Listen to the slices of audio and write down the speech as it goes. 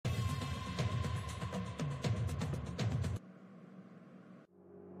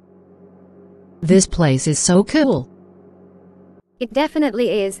This place is so cool. It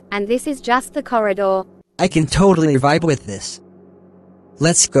definitely is, and this is just the corridor. I can totally vibe with this.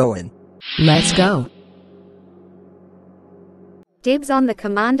 Let's go in. Let's go. Dibs on the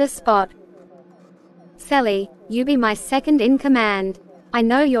commander spot. Sally, you be my second in command. I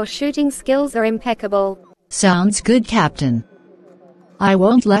know your shooting skills are impeccable. Sounds good, Captain. I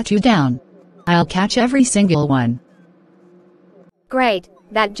won't let you down. I'll catch every single one. Great,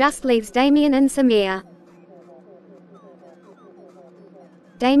 that just leaves Damien and Samir.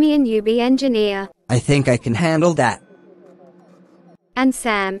 Damien, you be engineer. I think I can handle that. And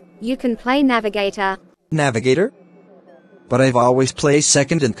Sam, you can play navigator. Navigator? But I've always played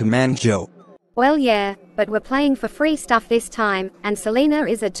second in command, Joe. Well yeah, but we're playing for free stuff this time, and Selena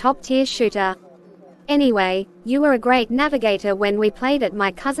is a top-tier shooter. Anyway, you were a great navigator when we played at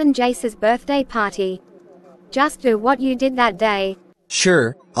my cousin Jace's birthday party. Just do what you did that day.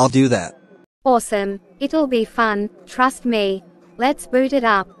 Sure, I'll do that. Awesome, it'll be fun, trust me. Let's boot it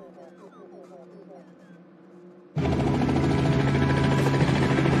up.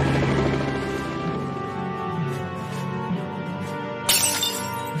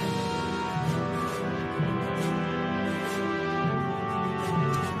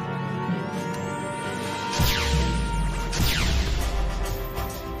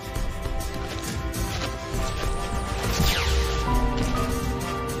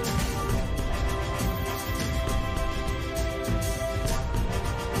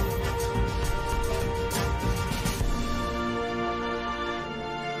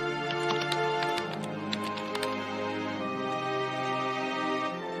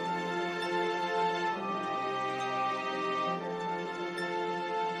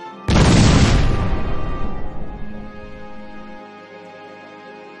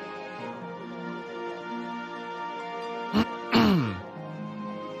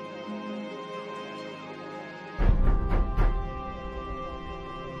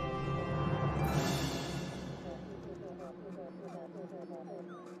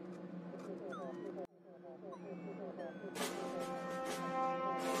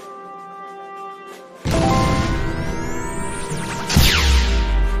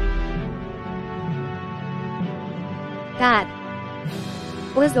 That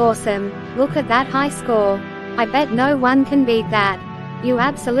was awesome. Look at that high score. I bet no one can beat that. You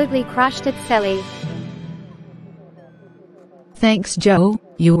absolutely crushed it, Sally. Thanks, Joe.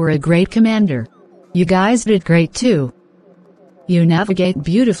 You were a great commander. You guys did great too. You navigate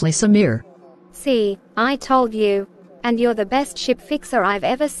beautifully, Samir. See, I told you. And you're the best ship fixer I've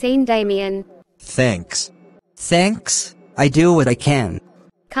ever seen, Damien. Thanks. Thanks? I do what I can.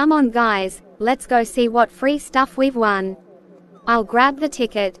 Come on guys, let's go see what free stuff we've won. I'll grab the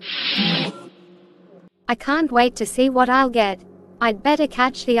ticket. I can't wait to see what I'll get. I'd better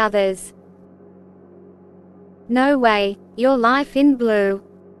catch the others. No way, your life in blue.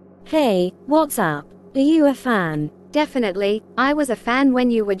 Hey, what's up? Are you a fan? Definitely, I was a fan when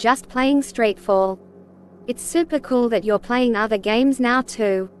you were just playing Streetfall. It's super cool that you're playing other games now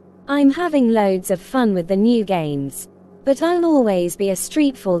too. I'm having loads of fun with the new games. But I'll always be a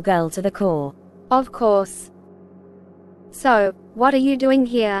Streetfall girl to the core. Of course. So, what are you doing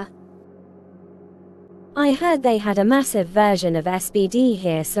here? I heard they had a massive version of SBD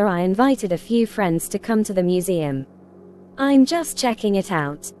here, so I invited a few friends to come to the museum. I'm just checking it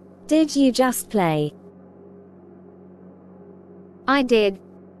out. Did you just play? I did.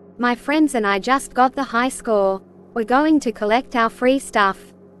 My friends and I just got the high score. We're going to collect our free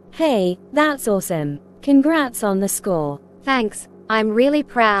stuff. Hey, that's awesome. Congrats on the score. Thanks, I'm really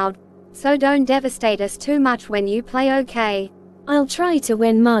proud. So don't devastate us too much when you play, okay? I'll try to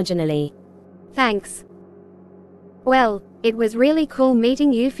win marginally. Thanks. Well, it was really cool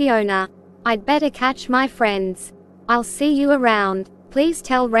meeting you, Fiona. I'd better catch my friends. I'll see you around. Please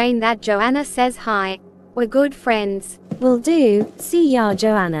tell Raine that Joanna says hi. We're good friends. Will do. See ya,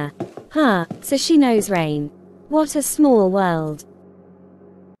 Joanna. Huh, so she knows Raine. What a small world.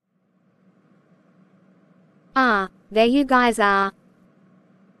 Ah, there you guys are.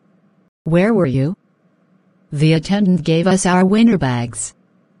 Where were you? The attendant gave us our winter bags.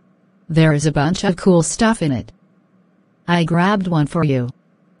 There is a bunch of cool stuff in it. I grabbed one for you.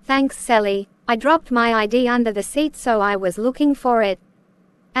 Thanks, Sally. I dropped my ID under the seat, so I was looking for it.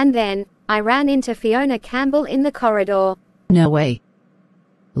 And then, I ran into Fiona Campbell in the corridor. No way.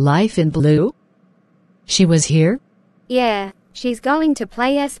 Life in Blue? She was here? Yeah, she's going to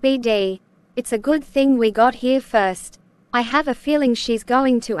play SBD. It's a good thing we got here first. I have a feeling she's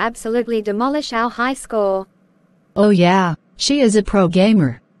going to absolutely demolish our high score. Oh yeah, she is a pro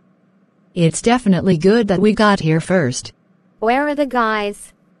gamer. It's definitely good that we got here first. Where are the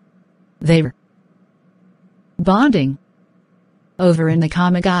guys? They're Bonding. Over in the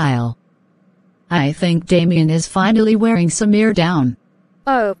comic aisle. I think Damien is finally wearing Samir down.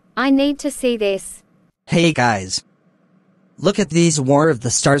 Oh, I need to see this. Hey guys. Look at these War of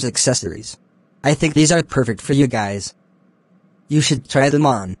the Stars accessories. I think these are perfect for you guys. You should try them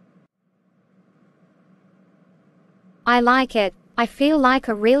on. I like it. I feel like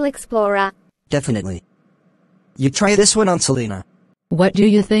a real explorer. Definitely. You try this one on Selena. What do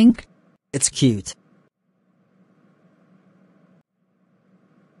you think? It's cute.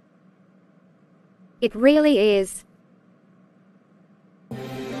 It really is.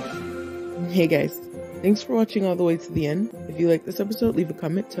 Hey guys, thanks for watching all the way to the end. If you liked this episode, leave a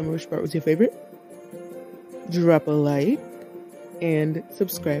comment, tell me which part was your favorite. Drop a like, and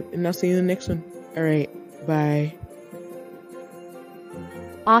subscribe, and I'll see you in the next one. Alright, bye.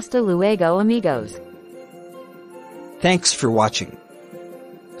 Hasta luego, amigos. Thanks for watching.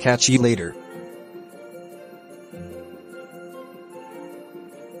 Catch you later.